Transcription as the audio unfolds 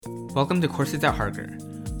Welcome to Courses at Harker.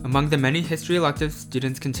 Among the many history electives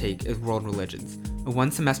students can take is World Religions, a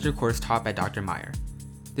one-semester course taught by Dr. Meyer.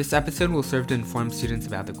 This episode will serve to inform students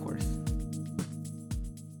about the course.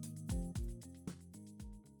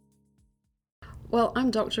 Well, I'm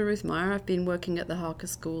Dr. Ruth Meyer. I've been working at the Harker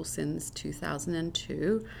School since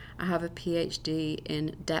 2002. I have a PhD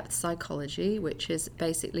in depth psychology, which is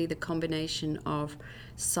basically the combination of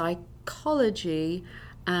psychology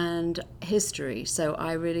and history. So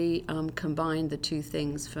I really combined the two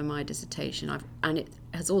things for my dissertation. And it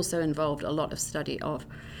has also involved a lot of study of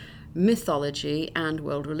mythology and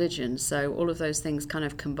world religion. So all of those things kind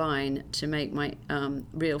of combine to make my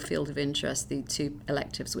real field of interest the two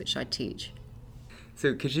electives which I teach.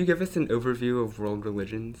 So could you give us an overview of world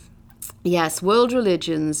religions? Yes, world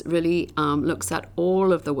religions really looks at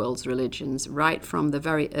all of the world's religions, right from the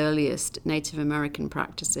very earliest Native American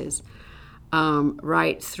practices,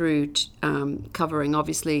 right through covering,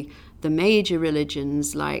 obviously, the major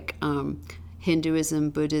religions like Hinduism,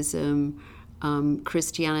 Buddhism,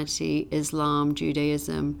 Christianity, Islam,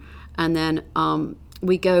 Judaism, and then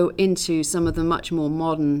we go into some of the much more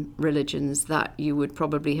modern religions that you would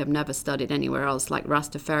probably have never studied anywhere else, like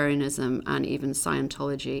Rastafarianism and even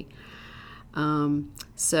Scientology.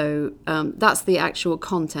 So that's the actual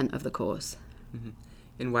content of the course. Mm-hmm.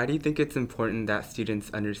 And why do you think it's important that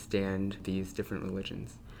students understand these different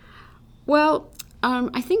religions? Well,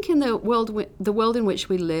 I think in the world in which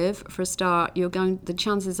we live, for a start, the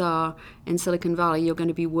chances are in Silicon Valley you're going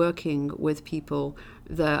to be working with people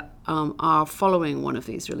that are following one of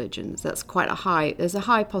these religions. There's a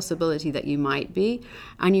high possibility that you might be,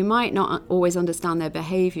 and you might not always understand their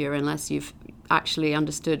behavior unless you've actually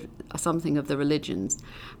understood something of the religions.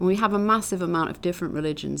 And we have a massive amount of different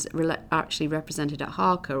religions actually represented at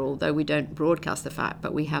Harker, although we don't broadcast the fact,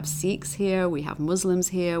 but we have Sikhs here, we have Muslims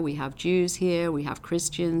here, we have Jews here, we have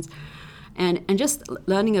Christians, and just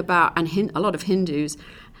learning about, and a lot of Hindus,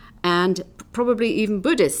 and probably even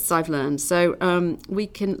Buddhists, I've learned. So we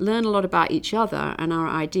can learn a lot about each other and our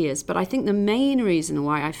ideas. But I think the main reason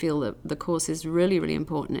why I feel that the course is really, really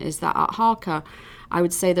important is that at Harker, I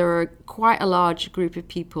would say there are quite a large group of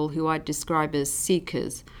people who I'd describe as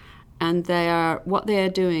seekers. And what they are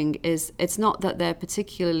doing is, it's not that they're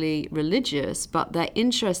particularly religious, but they're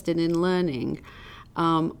interested in learning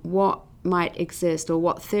what might exist or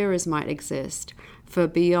what theories might exist for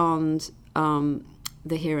beyond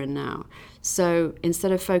the here and now. So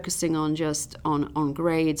instead of focusing on just on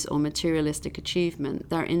grades or materialistic achievement,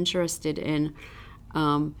 they're interested in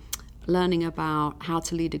learning about how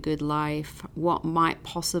to lead a good life, what might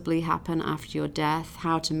possibly happen after your death,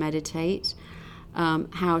 how to meditate,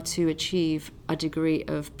 how to achieve a degree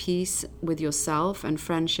of peace with yourself and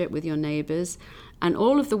friendship with your neighbors. And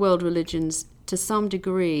all of the world religions, to some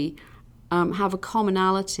degree, have a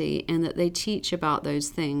commonality in that they teach about those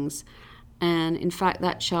things. And in fact,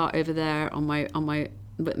 that chart over there on my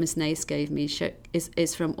what Miss Nace gave me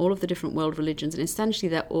is from all of the different world religions, and essentially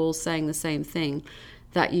they're all saying the same thing,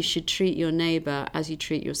 that you should treat your neighbor as you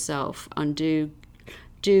treat yourself, and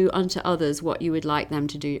do unto others what you would like them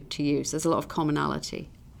to do to you. So there's a lot of commonality.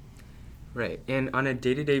 Right. And on a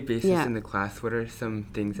day-to-day basis in the class, what are some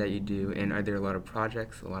things that you do? And are there a lot of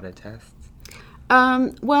projects, a lot of tests?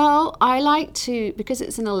 Well, I like to, because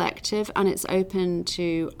it's an elective and it's open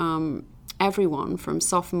to everyone from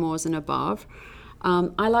sophomores and above,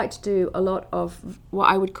 I like to do a lot of what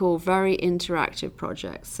I would call very interactive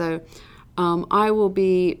projects. So I will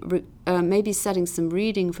be maybe setting some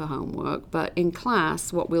reading for homework, but in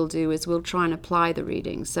class what we'll do is we'll try and apply the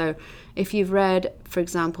reading. So if you've read, for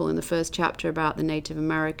example, in the first chapter about the Native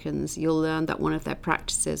Americans, you'll learn that one of their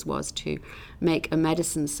practices was to make a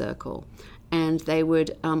medicine circle, and they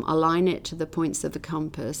would align it to the points of the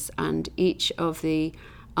compass, and each of the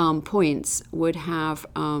points would have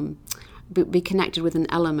be connected with an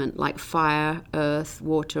element like fire, earth,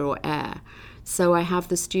 water, or air. So I have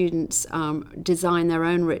the students design their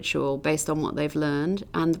own ritual based on what they've learned,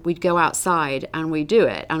 and we'd go outside and we do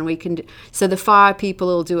it, and we can. So the fire people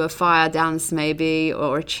will do a fire dance maybe,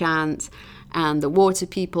 or a chant, and the water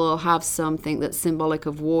people will have something that's symbolic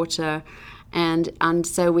of water. And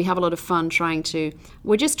so we have a lot of fun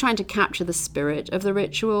we're just trying to capture the spirit of the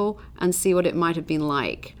ritual and see what it might have been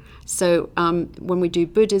like. So when we do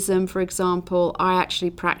Buddhism, for example, I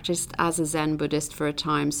actually practiced as a Zen Buddhist for a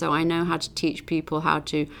time, so I know how to teach people how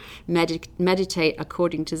to meditate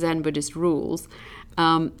according to Zen Buddhist rules.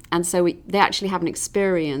 And so they actually have an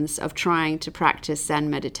experience of trying to practice Zen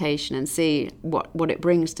meditation and see what it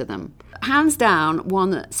brings to them. Hands down,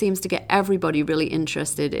 one that seems to get everybody really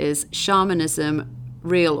interested is shamanism,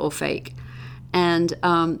 real or fake. And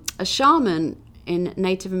a shaman in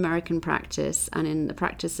Native American practice and in the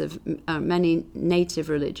practice of many native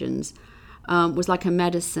religions was like a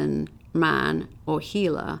medicine man or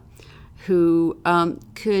healer who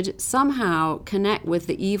could somehow connect with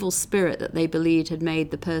the evil spirit that they believed had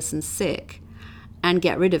made the person sick and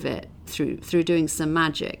get rid of it through doing some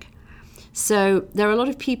magic. So there are a lot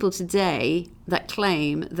of people today that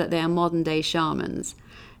claim that they are modern-day shamans.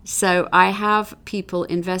 So I have people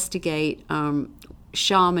investigate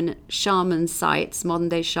shaman sites,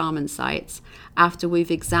 modern-day shaman sites, after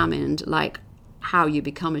we've examined like how you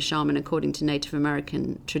become a shaman according to Native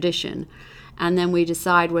American tradition. And then we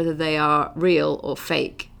decide whether they are real or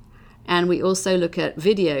fake. And we also look at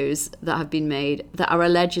videos that have been made that are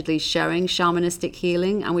allegedly showing shamanistic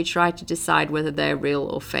healing, and we try to decide whether they're real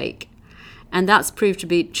or fake. And that's proved to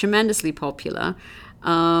be tremendously popular.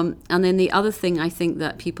 And then the other thing I think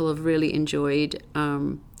that people have really enjoyed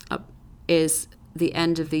is the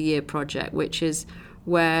end of the year project, which is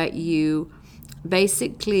where you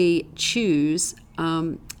basically choose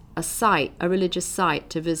a religious site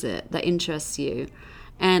to visit that interests you.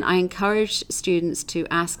 And I encourage students to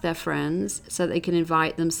ask their friends so they can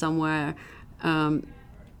invite them somewhere,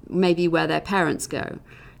 maybe where their parents go.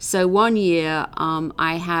 So one year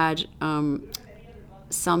I had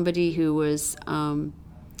somebody who was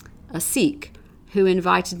a Sikh who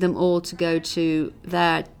invited them all to go to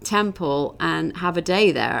their temple and have a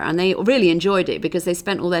day there. And they really enjoyed it because they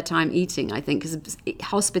spent all their time eating, I think, because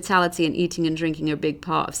hospitality and eating and drinking are a big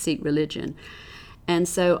part of Sikh religion. And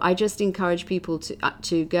so I just encourage people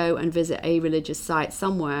to go and visit a religious site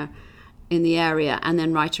somewhere in the area and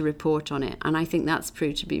then write a report on it. And I think that's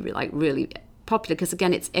proved to be like really popular because,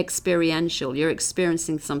 again, it's experiential. You're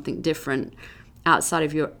experiencing something different outside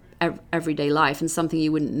of your everyday life and something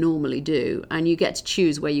you wouldn't normally do, and you get to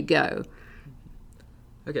choose where you go.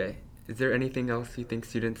 Okay. Is there anything else you think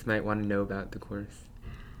students might want to know about the course?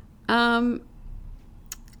 I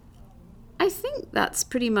think that's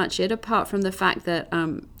pretty much it, apart from the fact that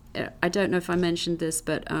I don't know if I mentioned this,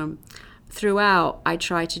 but throughout I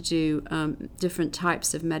try to do different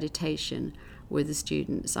types of meditation with the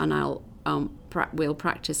students, and we'll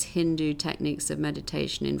practice Hindu techniques of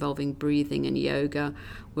meditation involving breathing and yoga.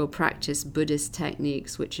 We'll practice Buddhist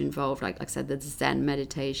techniques which involve, like I said, the Zen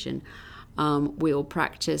meditation. We'll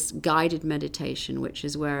practice guided meditation, which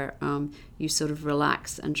is where you sort of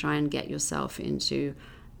relax and try and get yourself into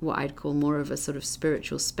what I'd call more of a sort of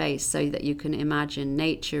spiritual space, so that you can imagine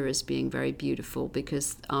nature as being very beautiful,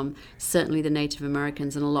 because certainly the Native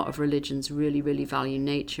Americans and a lot of religions really, really value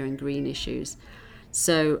nature and green issues.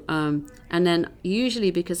 So, and then usually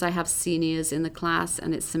because I have seniors in the class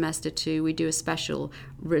and it's semester 2, we do a special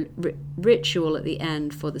ritual at the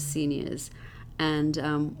end for the seniors.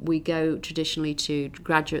 And we go traditionally to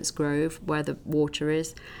Graduates Grove, where the water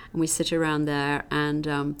is, and we sit around there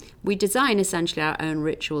and we design essentially our own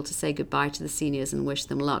ritual to say goodbye to the seniors and wish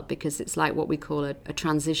them luck, because it's like what we call a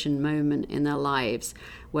transition moment in their lives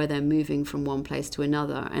where they're moving from one place to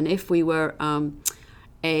another. And if we were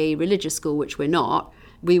a religious school, which we're not,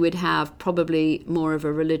 we would have probably more of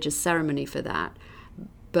a religious ceremony for that.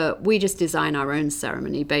 But we just design our own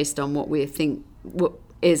ceremony based on what we think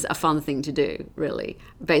is a fun thing to do, really,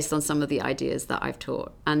 based on some of the ideas that I've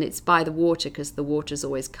taught. And it's by the water, because the water is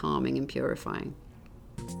always calming and purifying.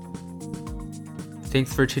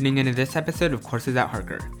 Thanks for tuning into this episode of Courses at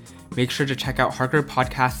Harker. Make sure to check out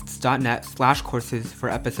harkerpodcasts.net/courses for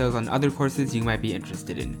episodes on other courses you might be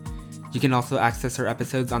interested in. You can also access our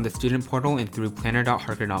episodes on the student portal and through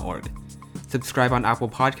planner.harker.org. Subscribe on Apple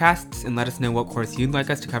Podcasts and let us know what course you'd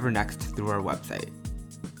like us to cover next through our website.